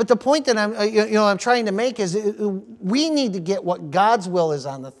 But the point that I'm trying to make is we need to get what God's will is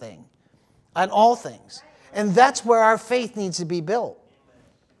on the thing, on all things. And that's where our faith needs to be built.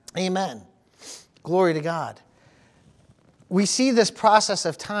 Amen. Glory to God. We see this process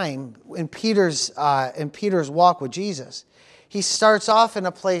of time in Peter's walk with Jesus. He starts off in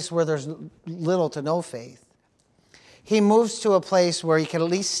a place where there's little to no faith. He moves to a place where he can at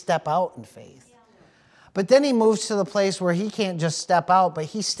least step out in faith. But then he moves to the place where he can't just step out, but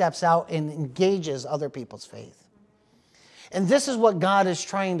he steps out and engages other people's faith. And this is what God is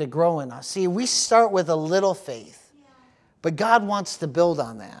trying to grow in us. See, we start with a little faith, but God wants to build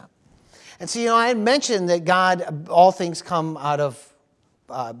on that. And see, I mentioned that God, all things come out of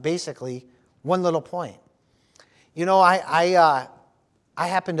basically one little point. I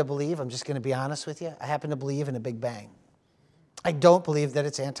happen to believe, I'm just going to be honest with you, I happen to believe in a Big Bang. I don't believe that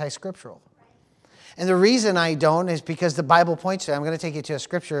it's anti-scriptural. And the reason I don't is because the Bible points to it. I'm going to take you to a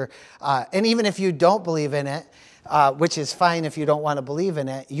scripture, and even if you don't believe in it, which is fine if you don't want to believe in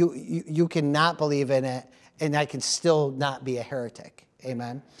it, you cannot believe in it, and I can still not be a heretic.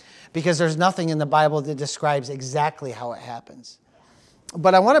 Amen? Because there's nothing in the Bible that describes exactly how it happens.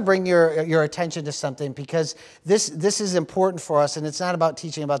 But I want to bring your attention to something, because this is important for us, and it's not about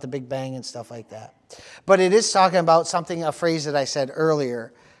teaching about the Big Bang and stuff like that. But it is talking about something, a phrase that I said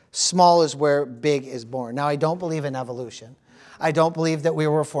earlier, small is where big is born. Now, I don't believe in evolution. I don't believe that we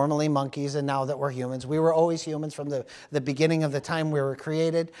were formerly monkeys and now that we're humans. We were always humans from the beginning of the time we were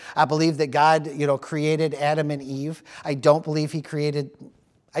created. I believe that God, created Adam and Eve. I don't believe he created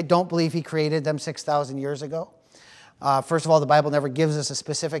them 6,000 years ago. First of all, the Bible never gives us a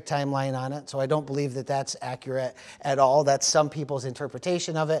specific timeline on it, so I don't believe that that's accurate at all. That's some people's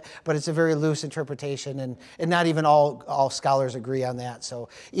interpretation of it, but it's a very loose interpretation, and not even all scholars agree on that. So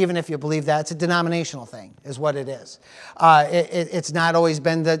even if you believe that, it's a denominational thing, is what it is. It's not always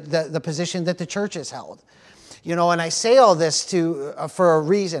been the position that the church has held. And I say all this for a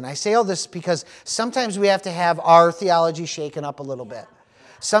reason. I say all this because sometimes we have to have our theology shaken up a little bit.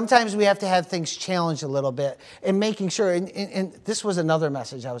 Sometimes we have to have things challenged a little bit, and making sure, and this was another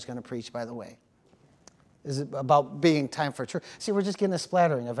message I was going to preach, by the way, is about being time for truth. See, we're just getting a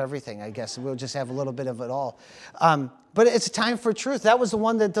splattering of everything, I guess. We'll just have a little bit of it all. But it's a time for truth. That was the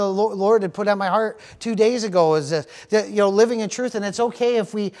one that the Lord had put on my heart 2 days ago, is that living in truth. And it's okay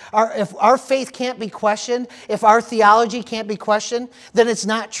if our faith can't be questioned, if our theology can't be questioned, then it's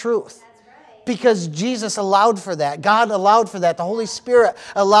not truth. Because Jesus allowed for that. God allowed for that. The Holy Spirit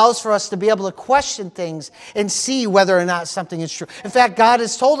allows for us to be able to question things and see whether or not something is true. In fact, God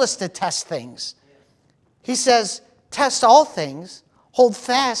has told us to test things. He says, test all things, hold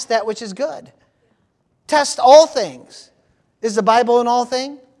fast that which is good. Test all things. Is the Bible in all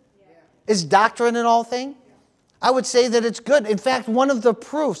thing? Is doctrine in all thing? I would say that it's good. In fact, one of the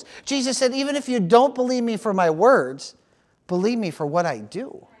proofs, Jesus said, even if you don't believe me for my words, believe me for what I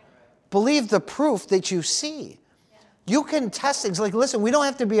do. Believe the proof that you see. You can test things. Like, listen, we don't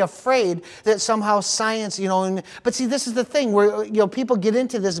have to be afraid that somehow science, but see, this is the thing where, people get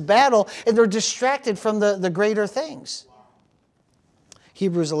into this battle and they're distracted from the greater things.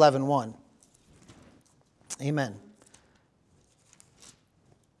 Hebrews 11:1. Amen.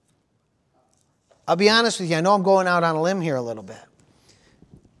 I'll be honest with you. I know I'm going out on a limb here a little bit.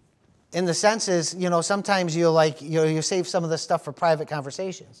 In the sense is, sometimes you save some of this stuff for private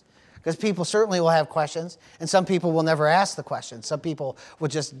conversations. Because people certainly will have questions, and some people will never ask the questions. Some people will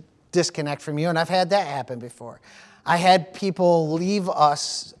just disconnect from you, and I've had that happen before. I had people leave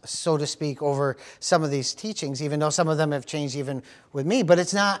us, so to speak, over some of these teachings, even though some of them have changed even with me. But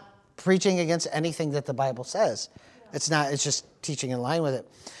it's not preaching against anything that the Bible says. It's just teaching in line with it.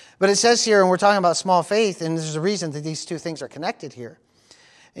 But it says here, and we're talking about small faith, and there's a reason that these two things are connected here.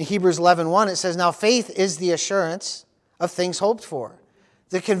 In Hebrews 11:1, it says, now faith is the assurance of things hoped for,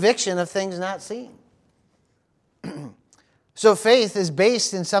 the conviction of things not seen. So faith is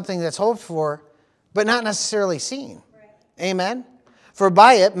based in something that's hoped for, but not necessarily seen. Right. Amen? For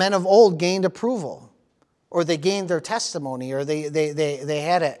by it men of old gained approval, or they gained their testimony, or they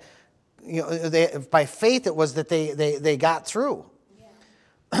had it. By faith it was that they got through.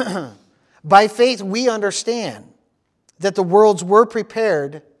 Yeah. By faith we understand that the worlds were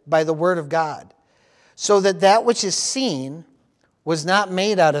prepared by the word of God, so that which is seen was not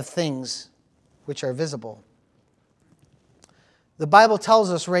made out of things which are visible. The Bible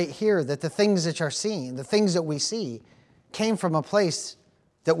tells us right here that the things that are seen, the things that we see, came from a place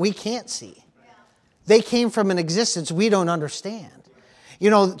that we can't see. They came from an existence we don't understand.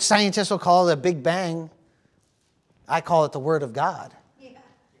 Scientists will call it a Big Bang. I call it the Word of God.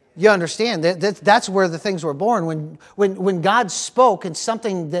 You understand that's where the things were born. When God spoke and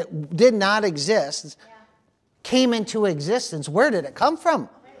something that did not exist came into existence, where did it come from?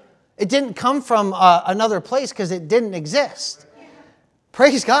 It didn't come from another place because it didn't exist.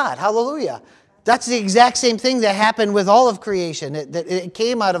 Praise God. Hallelujah. That's the exact same thing that happened with all of creation. It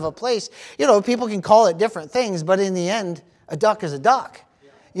came out of a place. People can call it different things, but in the end, a duck is a duck.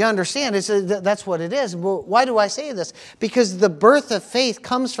 You understand? That's what it is. Well, why do I say this? Because the birth of faith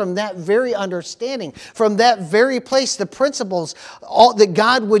comes from that very understanding, from that very place. The principles that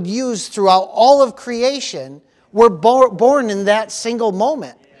God would use throughout all of creation were born in that single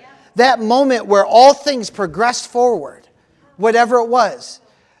moment. That moment where all things progressed forward, whatever it was.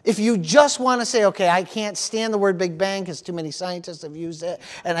 If you just want to say, okay, I can't stand the word Big Bang because too many scientists have used it,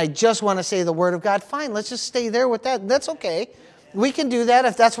 and I just want to say the Word of God, fine, let's just stay there with that. That's okay. We can do that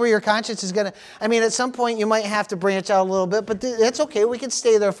if that's where your conscience is going to... at some point you might have to branch out a little bit, but that's okay. We can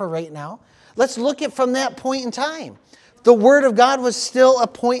stay there for right now. Let's look at from that point in time. The Word of God was still a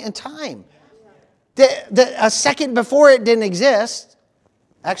point in time. A second before it didn't exist.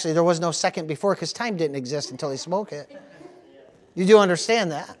 Actually, there was no second before because time didn't exist until He spoke it. You do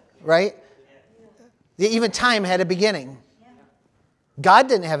understand that, right? Even time had a beginning. God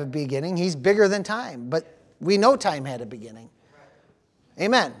didn't have a beginning. He's bigger than time, but we know time had a beginning.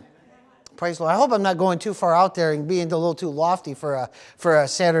 Amen. Praise the Lord. I hope I'm not going too far out there and being a little too lofty for a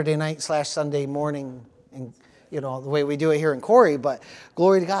Saturday night / Sunday morning, and the way we do it here in Corey. But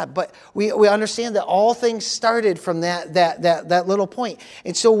glory to God. But we understand that all things started from that little point.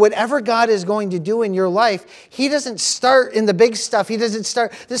 And so whatever God is going to do in your life, He doesn't start in the big stuff. He doesn't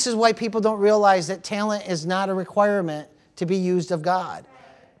start. This is why people don't realize that talent is not a requirement to be used of God.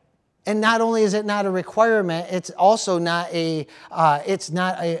 And not only is it not a requirement, it's also not a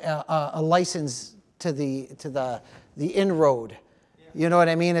license to the inroad. You know what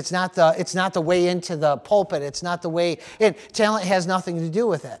I mean? It's not the way into the pulpit. It's not the way in. Talent has nothing to do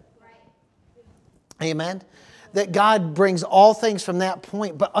with it. Amen? That God brings all things from that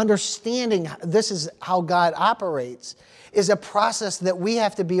point, but understanding this is how God operates is a process that we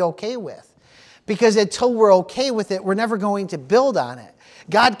have to be okay with. Because until we're okay with it, we're never going to build on it.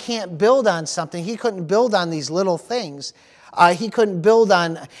 God can't build on something. He couldn't build on these little things. He couldn't build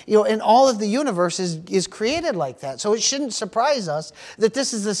on, and all of the universe is created like that. So it shouldn't surprise us that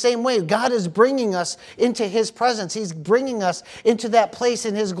this is the same way. God is bringing us into His presence. He's bringing us into that place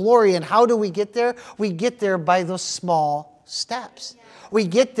in His glory. And how do we get there? We get there by those small steps. We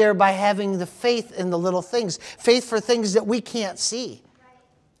get there by having the faith in the little things. Faith for things that we can't see.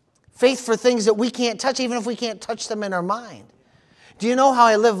 Faith for things that we can't touch, even if we can't touch them in our mind. Do you know how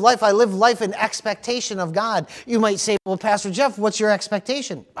I live life? I live life in expectation of God. You might say, well, Pastor Jeff, what's your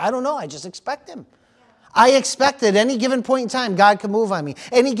expectation? I don't know. I just expect Him. I expect that any given point in time, God could move on me.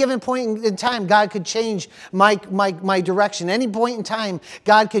 Any given point in time, God could change my direction. Any point in time,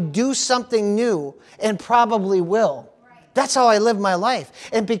 God could do something new and probably will. That's how I live my life.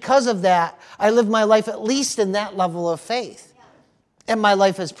 And because of that, I live my life at least in that level of faith. And my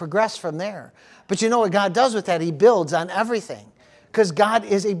life has progressed from there. But you know what God does with that? He builds on everything. Because God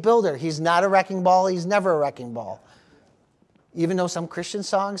is a builder. He's not a wrecking ball. He's never a wrecking ball. Even though some Christian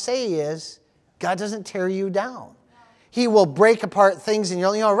songs say He is, God doesn't tear you down. He will break apart things. And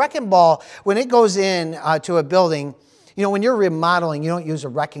a wrecking ball, when it goes in to a building, when you're remodeling, you don't use a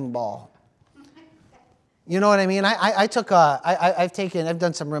wrecking ball. You know what I mean? I've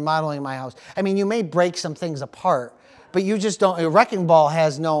done some remodeling in my house. You may break some things apart, but you just don't. A wrecking ball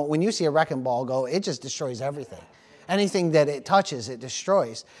has no. When you see a wrecking ball go, it just destroys everything. Anything that it touches, it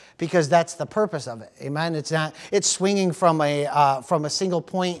destroys, because that's the purpose of it. Amen. It's swinging from a single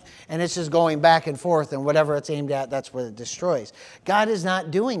point, and it's just going back and forth, and whatever it's aimed at, that's what it destroys. God is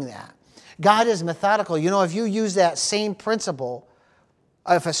not doing that. God is methodical. If you use that same principle,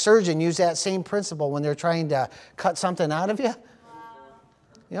 if a surgeon used that same principle when they're trying to cut something out of you,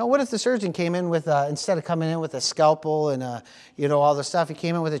 You know, what if the surgeon came in with, instead of coming in with a scalpel and, all the stuff, he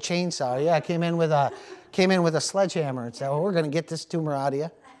came in with a chainsaw. Yeah, came in with a sledgehammer and said, well, we're going to get this tumor out of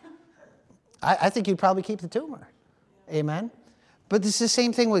you. I think you'd probably keep the tumor. Amen? But it's the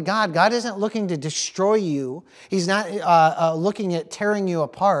same thing with God. God isn't looking to destroy you. He's not looking at tearing you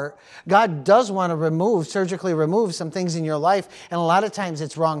apart. God does want to surgically remove some things in your life. And a lot of times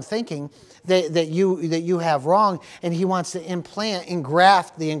it's wrong thinking that you have wrong. And he wants to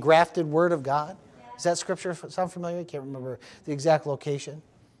engraft the engrafted word of God. Does that scripture sound familiar? I can't remember the exact location.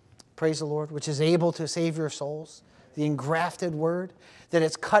 Praise the Lord. Which is able to save your souls. The engrafted word. That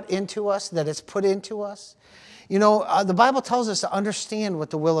it's cut into us. That it's put into us. You know, the Bible tells us to understand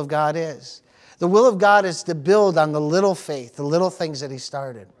what the will of God is. The will of God is to build on the little faith, the little things that he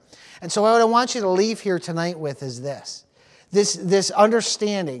started. And so what I want you to leave here tonight with is this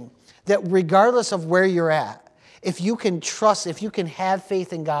understanding that regardless of where you're at, if you can trust, if you can have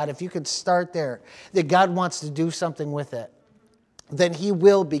faith in God, if you can start there, that God wants to do something with it, then he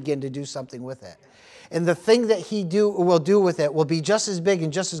will begin to do something with it. And the thing that he will do with it will be just as big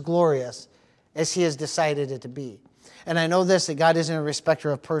and just as glorious as he has decided it to be. And I know this, that God isn't a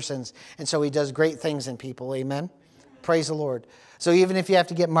respecter of persons, and so he does great things in people. Amen? Praise the Lord. So even if you have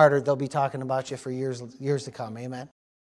to get martyred, they'll be talking about you for years to come. Amen?